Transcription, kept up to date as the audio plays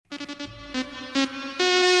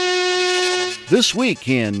This week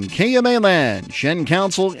in KMA Land, Shen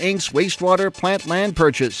Council inks wastewater plant land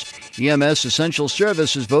purchase. EMS Essential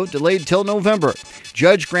Services vote delayed till November.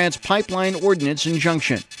 Judge grants pipeline ordinance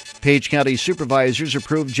injunction. Page County supervisors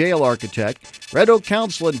approve jail architect. Red Oak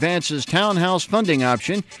Council advances townhouse funding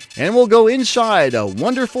option. And we'll go inside a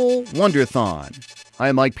wonderful Wonderthon.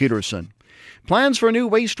 I'm Mike Peterson. Plans for a new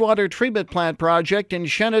wastewater treatment plant project in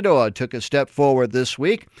Shenandoah took a step forward this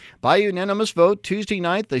week. By unanimous vote Tuesday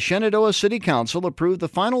night, the Shenandoah City Council approved the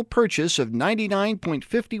final purchase of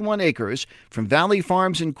 99.51 acres from Valley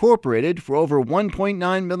Farms Incorporated for over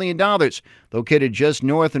 $1.9 million, located just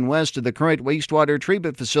north and west of the current wastewater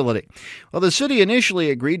treatment facility. Well, the city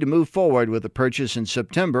initially agreed to move forward with the purchase in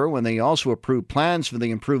September when they also approved plans for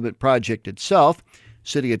the improvement project itself.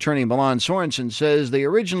 City Attorney Milan Sorensen says they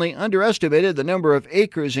originally underestimated the number of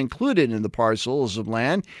acres included in the parcels of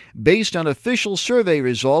land based on official survey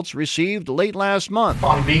results received late last month.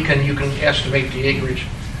 On Beacon, you can estimate the acreage,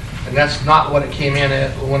 and that's not what it came in at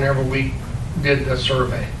whenever we did the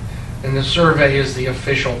survey. And the survey is the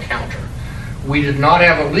official counter. We did not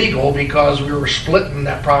have a legal because we were splitting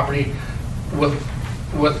that property with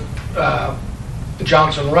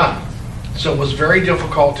Johnson Run. So it was very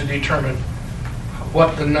difficult to determine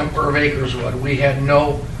what the number of acres would. We had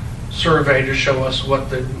no survey to show us what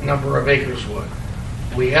the number of acres would.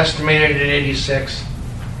 We estimated at 86.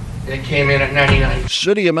 It came in at 99.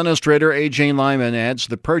 City Administrator A.J. Lyman adds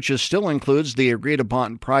the purchase still includes the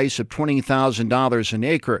agreed-upon price of $20,000 an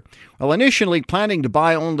acre. While initially planning to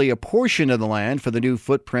buy only a portion of the land for the new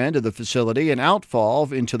footprint of the facility and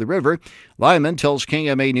outfall into the river, Lyman tells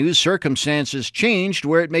KMA News circumstances changed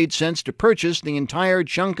where it made sense to purchase the entire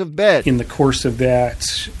chunk of bed. In the course of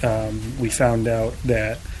that, we found out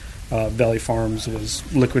that Valley Farms was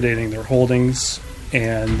liquidating their holdings,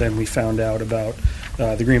 and then we found out about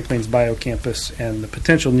the Green Plains Biocampus and the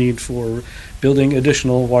potential need for building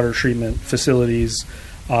additional water treatment facilities.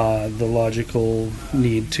 The logical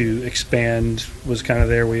need to expand was kind of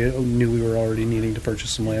there. We knew we were already needing to purchase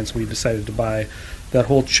some land, so we decided to buy that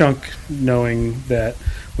whole chunk, knowing that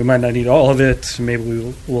we might not need all of it. Maybe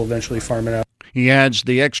we will eventually farm it out. He adds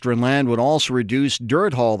the extra land would also reduce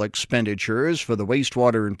dirt haul expenditures for the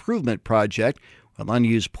wastewater improvement project, while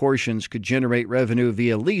unused portions could generate revenue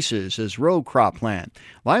via leases as row crop land.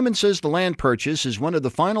 Lyman says the land purchase is one of the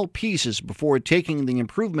final pieces before taking the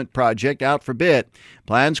improvement project out for bid.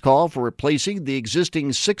 Plans call for replacing the existing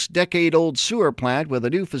 6-decade-old sewer plant with a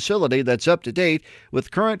new facility that's up to date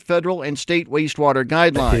with current federal and state wastewater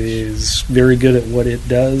guidelines. It is very good at what it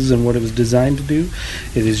does and what it was designed to do.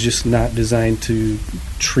 It is just not designed to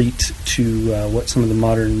treat to what some of the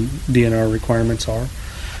modern DNR requirements are.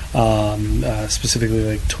 Specifically,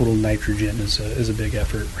 like total nitrogen is a big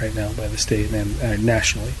effort right now by the state and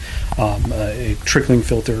nationally. A trickling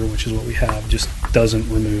filter, which is what we have, just doesn't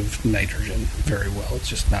remove nitrogen very well. It's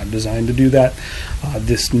just not designed to do that.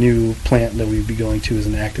 This new plant that we'd be going to is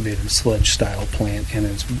an activated sludge style plant, and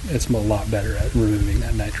it's a lot better at removing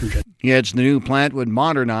that nitrogen. He adds the new plant would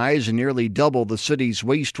modernize and nearly double the city's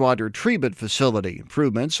wastewater treatment facility.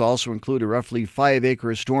 Improvements also include a roughly 5-acre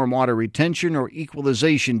stormwater retention or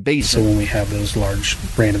equalization basin. So when we have those large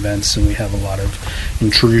rain events and we have a lot of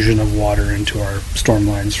intrusion of water into our storm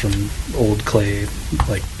lines from old clay,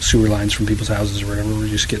 like sewer lines from people's houses or whatever, we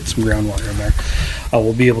just get some groundwater in there.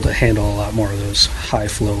 We'll be able to handle a lot more of those high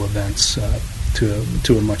flow events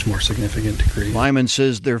to a much more significant degree. Lyman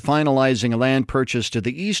says they're finalizing a land purchase to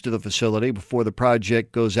the east of the facility before the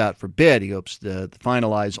project goes out for bid. He hopes to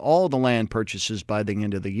finalize all the land purchases by the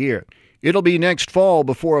end of the year. It'll be next fall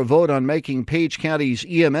before a vote on making Page County's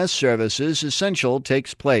EMS services essential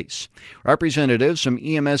takes place. Representatives from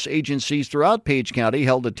EMS agencies throughout Page County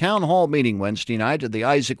held a town hall meeting Wednesday night at the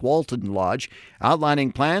Isaac Walton Lodge,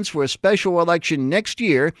 outlining plans for a special election next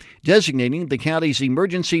year designating the county's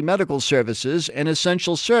emergency medical services an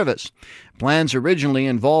essential service. Plans originally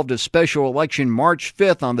involved a special election March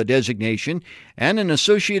 5th on the designation and an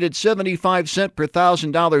associated 75-cent per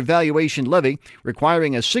 $1,000 valuation levy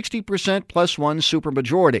requiring a 60% plus one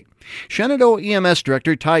supermajority. Shenandoah EMS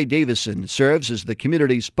Director Ty Davison serves as the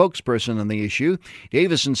community spokesperson on the issue.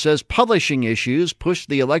 Davison says publishing issues pushed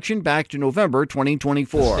the election back to November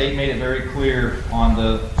 2024. The state made it very clear on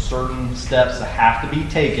the certain steps that have to be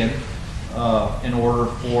taken in order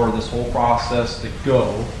for this whole process to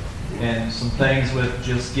go. And some things with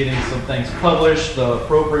just getting some things published the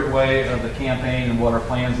appropriate way of the campaign and what our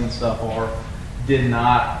plans and stuff are did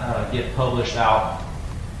not get published out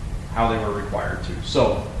how they were required to.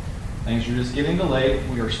 So things are just getting delayed.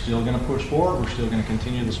 We are still going to push forward. We're still going to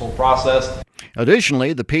continue this whole process.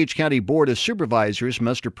 Additionally, the Page County Board of Supervisors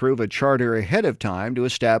must approve a charter ahead of time to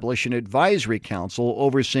establish an advisory council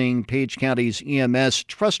overseeing Page County's EMS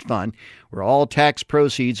trust fund, where all tax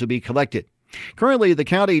proceeds will be collected. Currently, the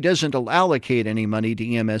county doesn't allocate any money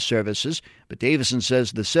to EMS services, but Davison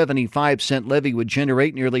says the 75-cent levy would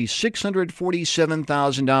generate nearly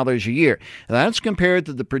 $647,000 a year. That's compared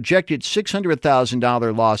to the projected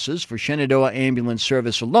 $600,000 losses for Shenandoah Ambulance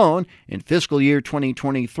Service alone in fiscal year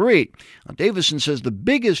 2023. Davison says the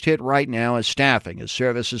biggest hit right now is staffing, as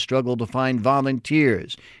services struggle to find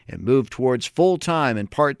volunteers and move towards full-time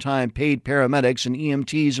and part-time paid paramedics and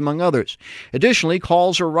EMTs, among others. Additionally,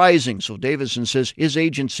 calls are rising, so Davison says his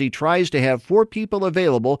agency tries to have 4 people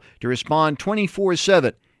available to respond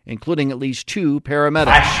 24/7, including at least 2 paramedics.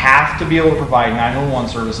 I have to be able to provide 911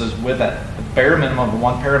 services with a bare minimum of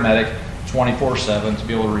 1 paramedic 24/7 to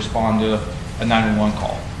be able to respond to a 911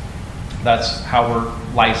 call. That's how we're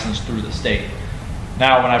licensed through the state.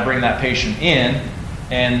 Now, when I bring that patient in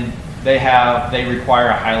and they require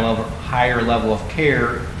a higher level of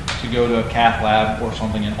care to go to a cath lab or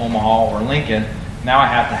something in Omaha or Lincoln, now I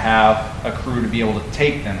have to have a crew to be able to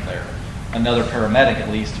take them there. Another paramedic at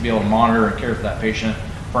least to be able to monitor and care for that patient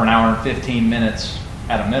for an hour and 15 minutes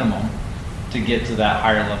at a minimum to get to that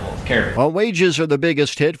higher level of care. While wages are the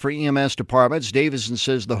biggest hit for EMS departments, Davison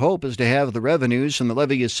says the hope is to have the revenues from the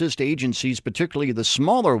levy assist agencies, particularly the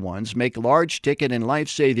smaller ones, make large ticket and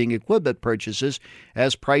life-saving equipment purchases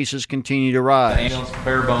as prices continue to rise. The ambulance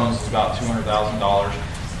bare bones is about $200,000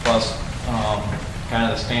 plus kind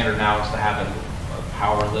of the standard now is to have a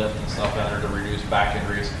power lift and stuff in there to reduce back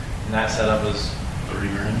injuries. And that setup is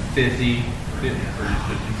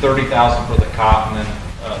 $30,000 for the cot, and then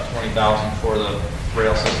 $20,000 for the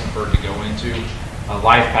rail system for it to go into.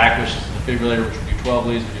 Life pack, which is the defibrillator, which we do 12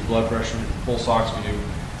 leads, we do blood pressure, we do pulse ox, we do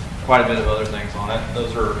quite a bit of other things on it.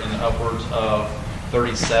 Those are in the upwards of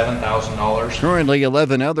 $37,000. Currently,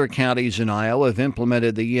 11 other counties in Iowa have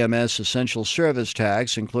implemented the EMS essential service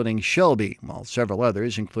tax, including Shelby, while several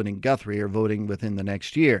others, including Guthrie, are voting within the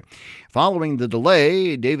next year. Following the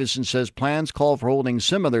delay, Davison says plans call for holding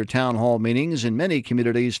similar town hall meetings in many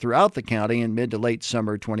communities throughout the county in mid to late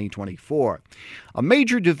summer 2024. A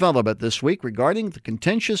major development this week regarding the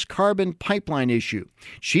contentious carbon pipeline issue.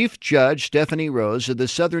 Chief Judge Stephanie Rose of the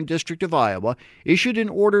Southern District of Iowa issued an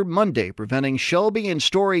order Monday preventing Shelby and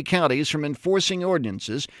Story counties from enforcing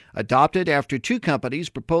ordinances adopted after 2 companies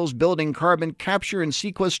proposed building carbon capture and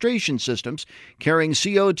sequestration systems carrying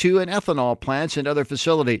CO2 and ethanol plants and other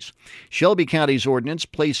facilities. Shelby County's ordinance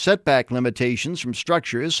placed setback limitations from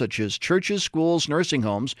structures such as churches, schools, nursing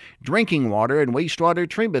homes, drinking water and wastewater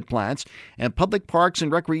treatment plants, and public parks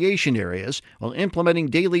and recreation areas, while implementing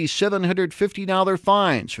daily $750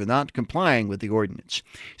 fines for not complying with the ordinance.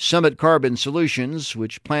 Summit Carbon Solutions,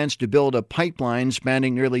 which plans to build a pipeline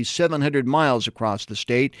spanning nearly 700 miles across the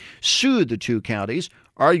state, sued the 2 counties,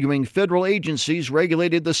 arguing federal agencies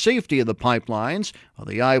regulated the safety of the pipelines, while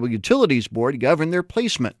the Iowa Utilities Board governed their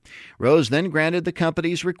placement. Rose then granted the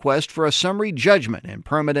company's request for a summary judgment and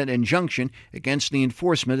permanent injunction against the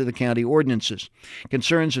enforcement of the county ordinances.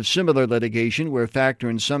 Concerns of similar litigation were a factor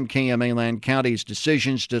in some KMA land counties'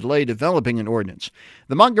 decisions to delay developing an ordinance.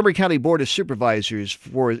 The Montgomery County Board of Supervisors,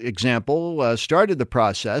 for example, started the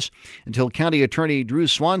process until County Attorney Drew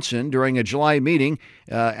Swanson, during a July meeting,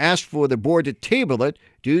 asked for the board to table it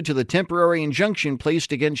due to the temporary injunction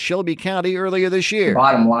placed against Shelby County earlier this year.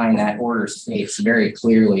 Bottom line, that order states very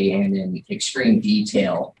clearly and in extreme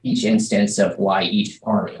detail each instance of why each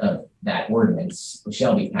part of that ordinance, the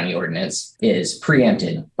Shelby County ordinance, is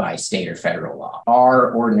preempted by state or federal law.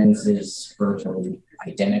 Our ordinance is virtually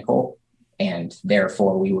identical, and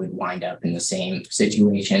therefore we would wind up in the same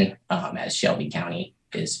situation as Shelby County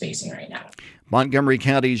is facing right now. Montgomery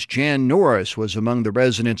County's Jan Norris was among the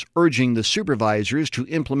residents urging the supervisors to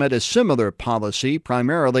implement a similar policy,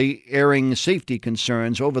 primarily airing safety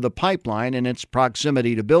concerns over the pipeline and its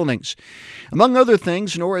proximity to buildings. Among other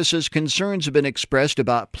things, Norris's concerns have been expressed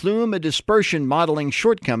about plume and dispersion modeling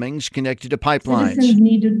shortcomings connected to pipelines. Citizens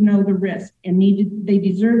need to know the risk and they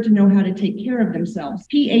deserve to know how to take care of themselves.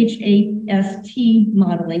 PHAST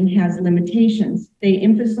modeling has limitations. They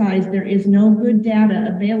emphasize there is no good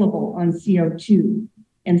data available on CO2.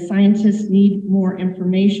 And scientists need more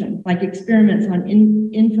information, like experiments on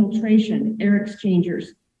infiltration, air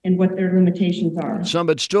exchangers, and what their limitations are.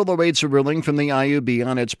 Summit still awaits a ruling from the IUB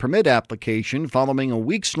on its permit application following a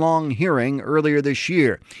weeks-long hearing earlier this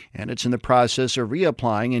year, and it's in the process of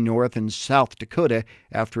reapplying in North and South Dakota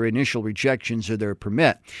after initial rejections of their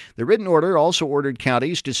permit. The written order also ordered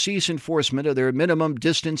counties to cease enforcement of their minimum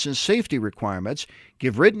distance and safety requirements,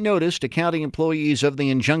 give written notice to county employees of the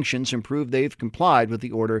injunctions, and prove they've complied with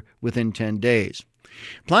the order within 10 days.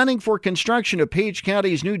 Planning for construction of Page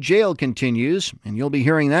County's new jail continues, and you'll be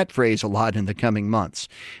hearing that phrase a lot in the coming months.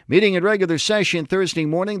 Meeting in regular session Thursday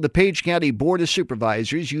morning, the Page County Board of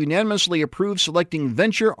Supervisors unanimously approved selecting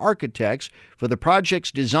venture architects for the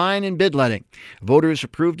project's design and bid letting. Voters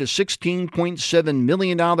approved a $16.7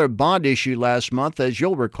 million bond issue last month, as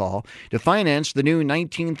you'll recall, to finance the new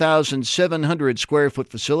 19,700 square foot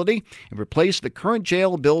facility and replace the current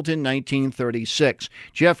jail built in 1936.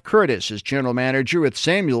 Jeff Curtis is general manager with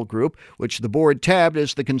Samuel Group, which the board tabbed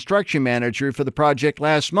as the construction manager for the project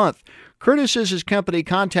last month. Curtis says his company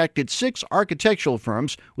contacted 6 architectural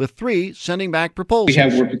firms, with 3 sending back proposals. We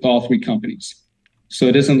have worked with all 3 companies. So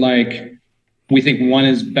it isn't like we think one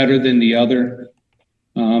is better than the other.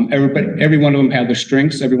 Every one of them have their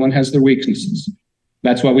strengths. Everyone has their weaknesses.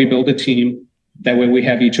 That's why we build a team. That way we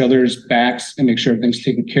have each other's backs and make sure everything's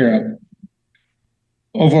taken care of.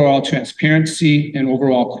 Overall transparency and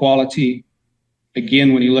overall quality.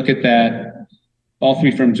 Again, when you look at that, all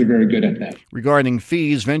 3 firms are very good at that. Regarding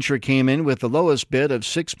fees, Venture came in with the lowest bid of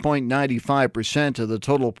 6.95% of the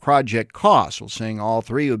total project cost, while saying all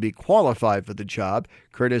 3 would be qualified for the job.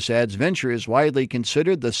 Curtis adds Venture is widely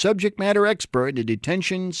considered the subject matter expert in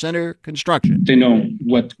detention center construction. They know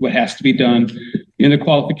what has to be done. In the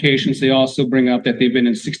qualifications, they also bring up that they've been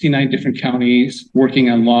in 69 different counties working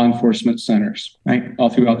on law enforcement centers, right? All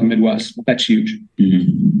throughout the Midwest. That's huge.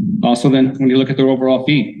 Mm-hmm. Also, then, when you look at their overall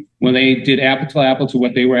fee, when they did apple to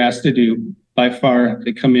what they were asked to do, by far,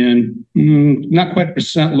 they come in not quite a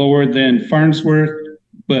 % lower than Farnsworth,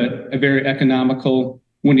 but a very economical.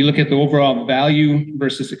 When you look at the overall value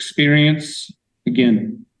versus experience,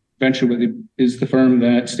 again, Venture is the firm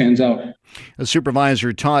that stands out.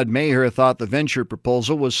 Supervisor Todd Maher thought the Venture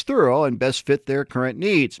proposal was thorough and best fit their current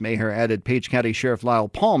needs. Maher added Page County Sheriff Lyle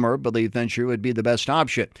Palmer believed Venture would be the best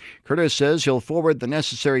option. Curtis says he'll forward the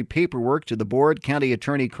necessary paperwork to the board, County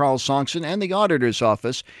Attorney Carl Sonkson, and the auditor's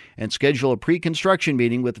office, and schedule a pre-construction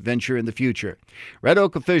meeting with Venture in the future. Red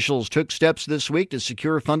Oak officials took steps this week to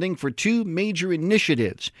secure funding for 2 major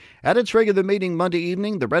initiatives. At its regular meeting Monday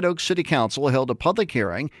evening, the Red Oak City Council held a public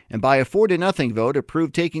hearing and by a 4-0 vote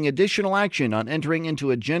approved taking additional action on entering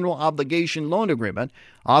into a general obligation loan agreement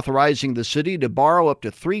authorizing the city to borrow up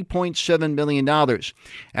to $3.7 million.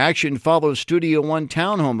 Action follows Studio One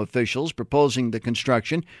townhome officials proposing the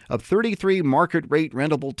construction of 33 market-rate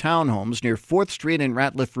rentable townhomes near 4th Street and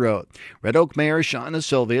Ratliff Road. Red Oak Mayor Shauna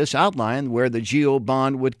Silvius outlined where the GO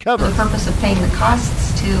bond would cover. For the purpose of paying the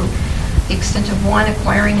costs to the extent of 1,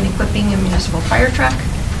 acquiring and equipping a municipal fire truck,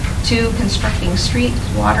 2, constructing street,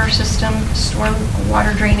 water system, storm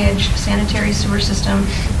water drainage, sanitary sewer system,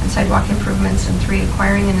 and sidewalk improvements, and 3,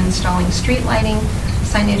 acquiring and installing street lighting,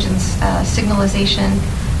 signage, and signalization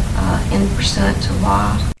in pursuant to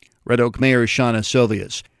law. Red Oak Mayor Shauna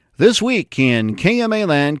Silvius. This Week in KMA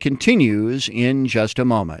Land continues in just a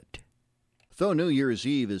moment. Though New Year's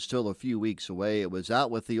Eve is still a few weeks away, it was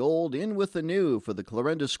out with the old, in with the new for the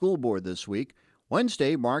Clarinda School Board this week.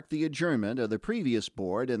 Wednesday marked the adjournment of the previous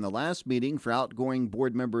board and the last meeting for outgoing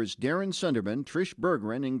board members Darren Sunderman, Trish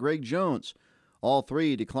Bergeron, and Greg Jones. All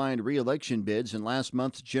 3 declined re-election bids in last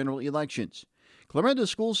month's general elections. Clarinda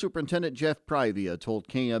School Superintendent Jeff Privia told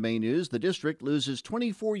KMA News the district loses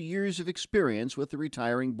 24 years of experience with the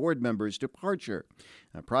retiring board member's departure.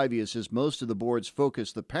 Privia says most of the board's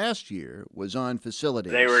focus the past year was on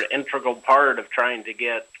facilities. They were an integral part of trying to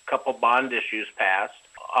get a couple bond issues passed.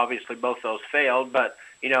 Obviously, both those failed, but,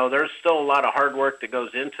 there's still a lot of hard work that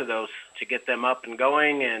goes into those to get them up and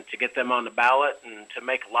going and to get them on the ballot and to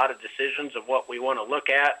make a lot of decisions of what we want to look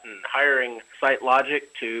at, and hiring Site Logic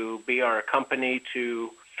to be our company to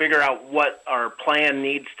figure out what our plan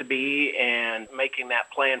needs to be and making that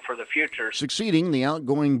plan for the future. Succeeding the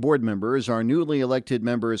outgoing board members are newly elected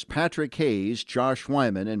members Patrick Hayes, Josh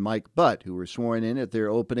Wyman, and Mike Butt, who were sworn in at their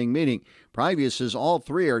opening meeting. Privia says all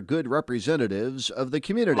 3 are good representatives of the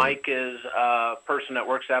community. Mike is a person that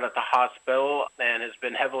works out at the hospital and has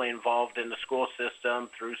been heavily involved in the school system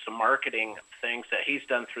through some marketing things that he's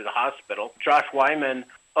done through the hospital. Josh Wyman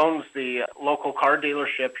owns the local car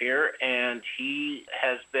dealership here, and he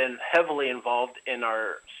has been heavily involved in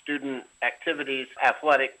our student activities,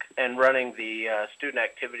 athletic, and running the student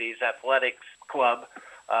activities athletics club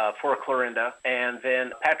for Clarinda. And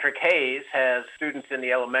then Patrick Hayes has students in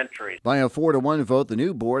the elementary. By a 4-1 vote, the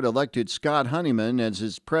new board elected Scott Honeyman as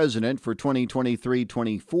its president for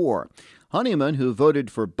 2023-24. Honeyman, who voted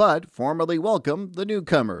for Butt, formally welcomed the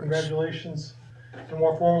newcomers. Congratulations. In a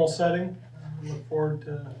more formal setting, we look forward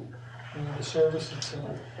to the service. It's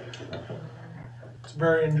a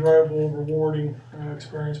very enjoyable, rewarding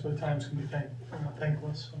experience, but at times can be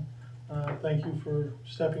thankless. So, thank you for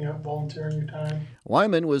stepping up, volunteering your time.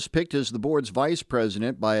 Wyman was picked as the board's vice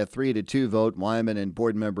president by a 3-2 vote. Wyman and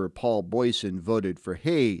board member Paul Boyson voted for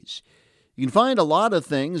Hayes. You can find a lot of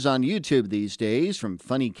things on YouTube these days, from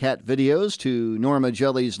funny cat videos to Norma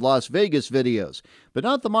Jelly's Las Vegas videos, but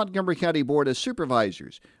not the Montgomery County Board of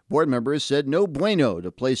Supervisors. Board members said no bueno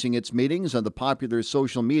to placing its meetings on the popular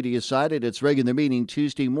social media site at its regular meeting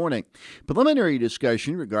Tuesday morning. Preliminary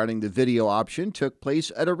discussion regarding the video option took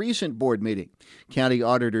place at a recent board meeting. County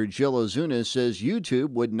Auditor Jill Ozuna says YouTube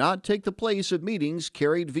would not take the place of meetings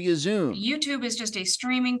carried via Zoom. YouTube is just a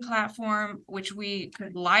streaming platform which we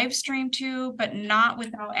could live stream to, but not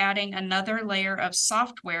without adding another layer of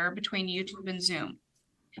software between YouTube and Zoom.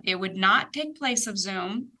 It would not take place of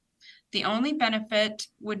Zoom. The only benefit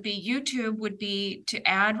would be YouTube would be to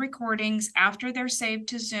add recordings after they're saved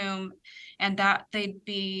to Zoom, and that they'd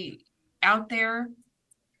be out there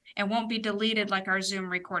and won't be deleted like our Zoom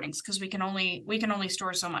recordings, because we can only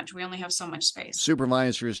store so much. We only have so much space.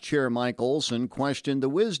 Supervisors Chair Mike Olson questioned the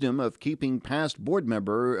wisdom of keeping past board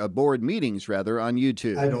meetings on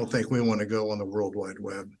YouTube. I don't think we want to go on the World Wide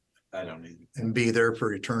Web. I don't either. And be there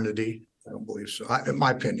for eternity. I don't believe so. In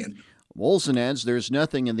my opinion. Olson adds there's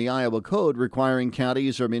nothing in the Iowa Code requiring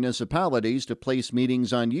counties or municipalities to place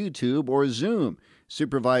meetings on YouTube or Zoom.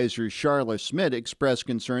 Supervisor Charla Schmidt expressed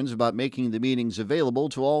concerns about making the meetings available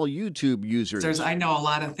to all YouTube users. I know a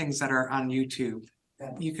lot of things that are on YouTube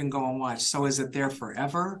that you can go and watch. So is it there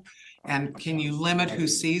forever? And can you limit who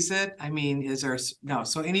sees it? I mean, no,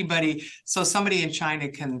 so somebody in China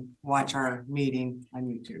can watch our meeting on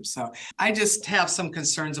YouTube. So I just have some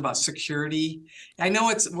concerns about security. I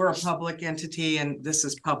know we're a public entity and this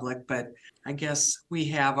is public, but I guess we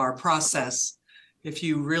have our process. If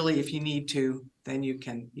you need to, then you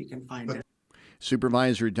can find it.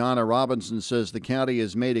 Supervisor Donna Robinson says the county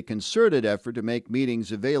has made a concerted effort to make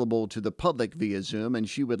meetings available to the public via Zoom, and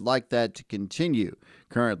she would like that to continue.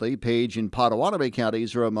 Currently, Page and Pottawatomie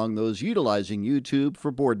counties are among those utilizing YouTube for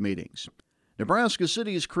board meetings. Nebraska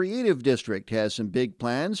City's Creative District has some big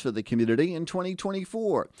plans for the community in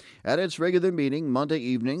 2024. At its regular meeting Monday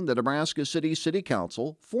evening, the Nebraska City City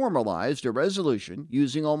Council formalized a resolution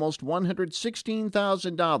using almost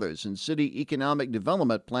 $116,000 in City Economic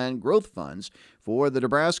Development Plan growth funds for the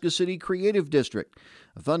Nebraska City Creative District.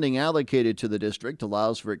 Funding allocated to the district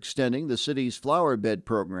allows for extending the city's flower bed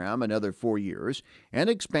program another 4 years and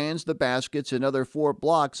expands the baskets another 4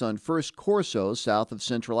 blocks on First Corso south of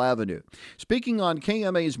Central Avenue. Speaking on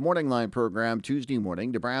KMA's Morning Line program Tuesday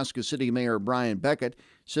morning, Nebraska City Mayor Brian Beckett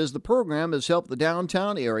says the program has helped the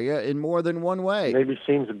downtown area in more than one way. Maybe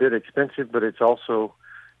seems a bit expensive, but it's also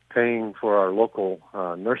paying for our local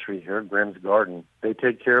nursery here, Graham's Garden. They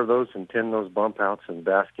take care of those and tend those bump outs and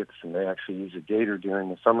baskets, and they actually use a gator during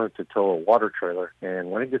the summer to tow a water trailer.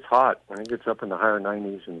 And when it gets hot, when it gets up in the higher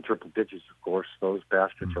 90s and triple digits, of course, those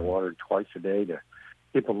baskets are watered twice a day to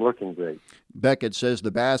keep them looking great. Beckett says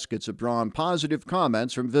the baskets have drawn positive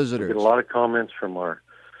comments from visitors. We get a lot of comments from our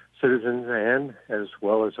citizens and as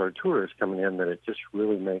well as our tourists coming in that it just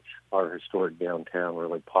really makes our historic downtown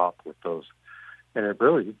really pop with those. And it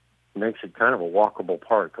really makes it kind of a walkable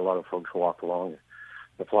park. A lot of folks walk along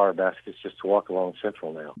the flower baskets just to walk along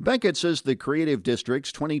Central now. Beckett says the Creative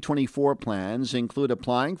District's 2024 plans include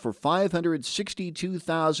applying for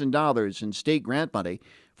 $562,000 in state grant money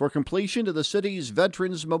for completion of the city's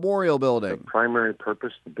Veterans Memorial Building. The primary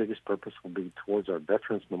purpose, the biggest purpose, will be towards our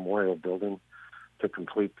Veterans Memorial Building to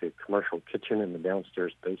complete the commercial kitchen in the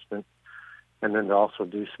downstairs basement, and then to also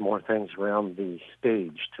do some more things around the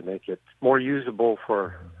stage to make it more usable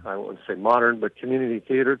for, I wouldn't say modern, but community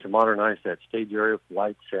theater, to modernize that stage area with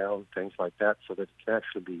light, sound, things like that, so that it can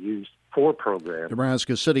actually be used for programs.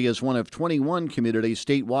 Nebraska City is one of 21 communities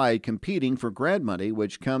statewide competing for grant money,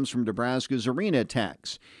 which comes from Nebraska's arena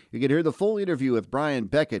tax. You can hear the full interview with Brian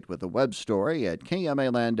Beckett with a web story at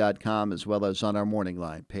kmaland.com as well as on our Morning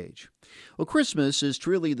Line page. Well, Christmas is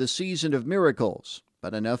truly the season of miracles.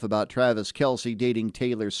 But enough about Travis Kelce dating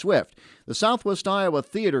Taylor Swift. The Southwest Iowa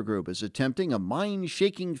Theater Group is attempting a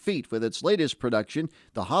mind-shaking feat with its latest production,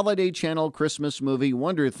 the Holiday Channel Christmas movie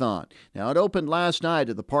Wonderthon. Now, it opened last night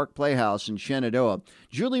at the Park Playhouse in Shenandoah.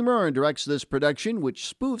 Julie Murren directs this production, which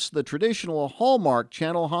spoofs the traditional Hallmark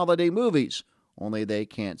Channel holiday movies, only they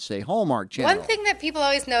can't say Hallmark Channel. One thing that people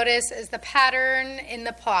always notice is the pattern in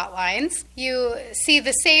the plot lines. You see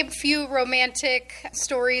the same few romantic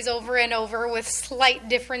stories over and over with slight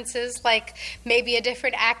differences, like maybe a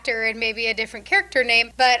different actor and maybe a different character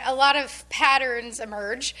name, but a lot of patterns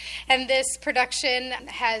emerge. And this production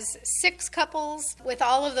has 6 couples with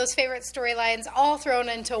all of those favorite storylines all thrown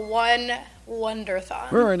into one Wonderthon.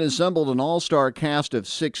 Curran assembled an all-star cast of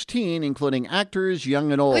 16, including actors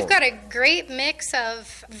young and old. We've got a great mix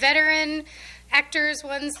of veteran actors,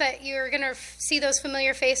 ones that you're going to see those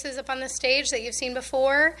familiar faces up on the stage that you've seen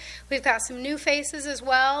before. We've got some new faces as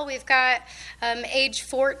well. We've got age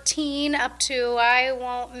 14 up to, I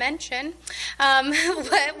won't mention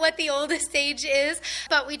what the oldest age is,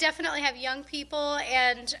 but we definitely have young people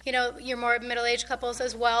and, your more middle-aged couples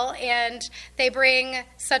as well, and they bring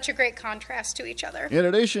such a great contrast to each other. In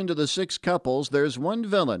addition to the 6 couples, there's one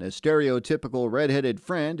villain, a stereotypical red-headed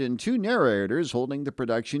friend, and 2 narrators holding the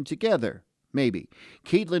production together. Maybe.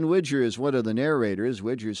 Caitlin Widger is one of the narrators.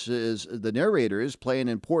 Widger says the narrators play an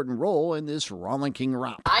important role in this rollicking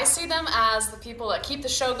romp. I see them as the people that keep the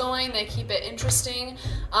show going. They keep it interesting.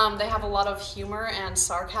 They have a lot of humor and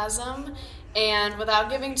sarcasm. And without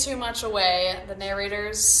giving too much away, the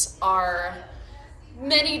narrators are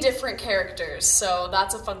many different characters, so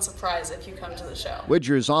that's a fun surprise if you come to the show.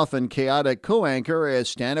 Widger's often chaotic co-anchor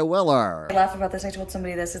is Stana Wellar. I laugh about this. I told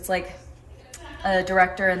somebody this. It's like a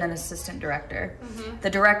director and then assistant director. The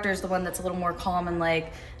director is the one that's a little more calm and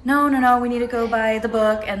like, no, we need to go by the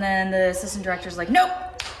book. And then the assistant director is like, nope,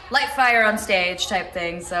 light fire on stage type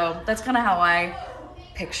thing. So that's kind of how I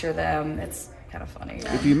picture them. It's kind of funny.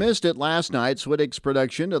 If you missed it last night, Swiddick's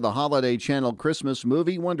production of the Holiday Channel Christmas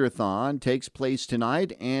movie Wonderthon takes place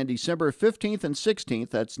tonight and December 15th and 16th.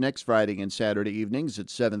 That's next Friday and Saturday evenings at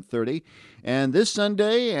 7:30. And this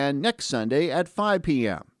Sunday and next Sunday at 5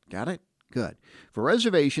 p.m. Got it? Good. For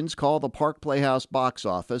reservations, call the Park Playhouse box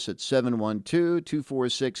office at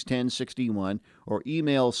 712-246-1061 or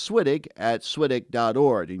email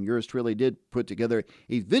swiddick@swiddick.org. And yours truly did put together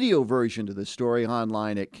a video version of the story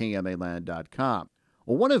online at kmaland.com.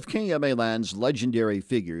 Well, one of KMAland's legendary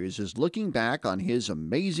figures is looking back on his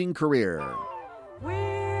amazing career.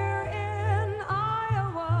 We're in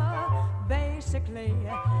Iowa, basically,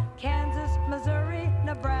 Kansas, Missouri,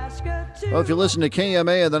 Nebraska, too. Well, if you listen to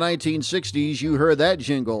KMA in the 1960s, you heard that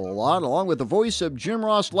jingle a lot, along with the voice of Jim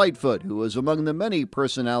Ross Lightfoot, who was among the many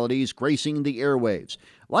personalities gracing the airwaves.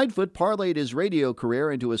 Lightfoot parlayed his radio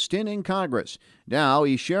career into a stint in Congress. Now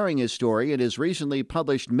he's sharing his story in his recently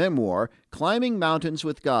published memoir, Climbing Mountains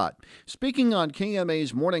with God. Speaking on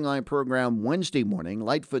KMA's Morning Line program Wednesday morning,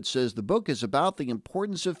 Lightfoot says the book is about the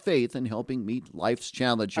importance of faith in helping meet life's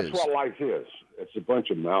challenges. That's what life is. It's a bunch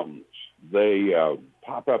of mountains. They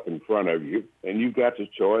pop up in front of you, and you've got the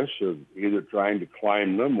choice of either trying to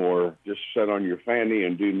climb them or just sit on your fanny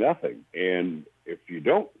and do nothing. And if you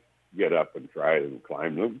don't get up and try and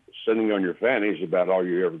climb them, sitting on your fanny is about all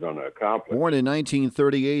you're ever going to accomplish. Born in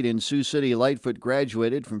 1938 in Sioux City, Lightfoot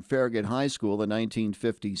graduated from Farragut High School in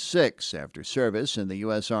 1956. After service in the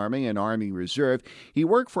U.S. Army and Army Reserve, he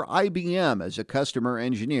worked for IBM as a customer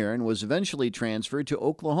engineer and was eventually transferred to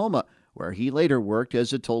Oklahoma, where he later worked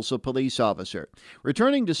as a Tulsa police officer.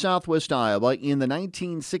 Returning to southwest Iowa in the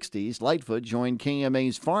 1960s, Lightfoot joined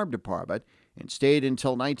KMA's farm department and stayed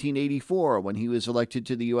until 1984 when he was elected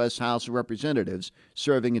to the U.S. House of Representatives,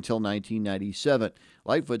 serving until 1997.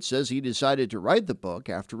 Lightfoot says he decided to write the book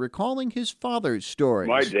after recalling his father's stories.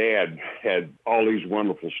 My dad had all these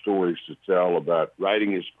wonderful stories to tell about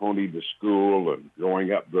riding his pony to school and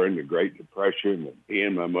growing up during the Great Depression, and he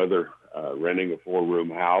and my mother renting a 4-room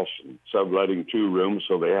house and subletting 2 rooms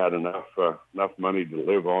so they had enough money to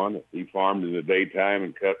live on. He farmed in the daytime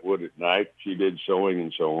and cut wood at night. She did sewing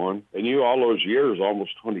and so on. And all those years,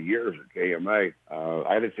 almost 20 years at KMA,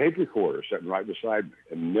 I had a tape recorder sitting right beside me.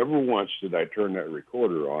 And never once did I turn that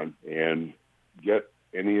recorder on and get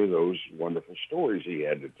any of those wonderful stories he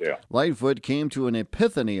had to tell. Lightfoot came to an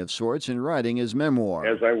epiphany of sorts in writing his memoir.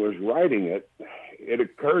 As I was writing it, it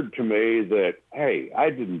occurred to me that, hey,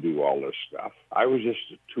 I didn't do all this stuff. I was just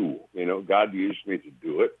a tool. God used me to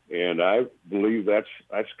do it, and I believe that's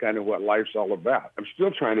kind of what life's all about. I'm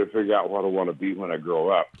still trying to figure out what I want to be when I grow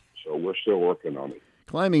up, so we're still working on it.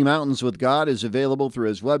 Climbing Mountains with God is available through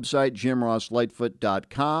his website,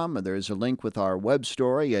 jimrosslightfoot.com. There's a link with our web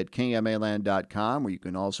story at kmaland.com, where you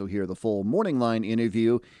can also hear the full Morning Line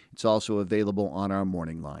interview. It's also available on our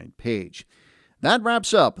Morning Line page. That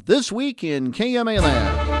wraps up This Week in KMA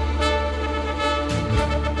Land.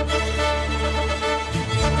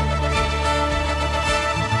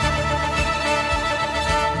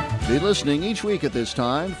 Be listening each week at this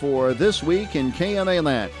time for This Week in KMA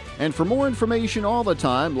Land. And for more information all the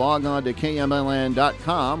time, log on to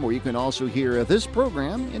KMAland.com, where you can also hear this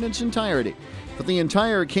program in its entirety. For the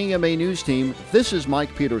entire KMA News team, this is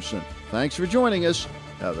Mike Peterson. Thanks for joining us.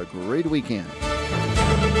 Have a great weekend.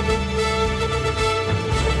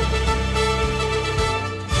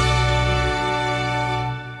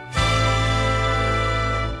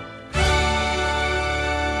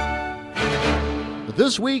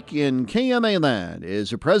 This Week in KMA Land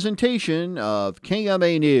is a presentation of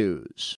KMA News.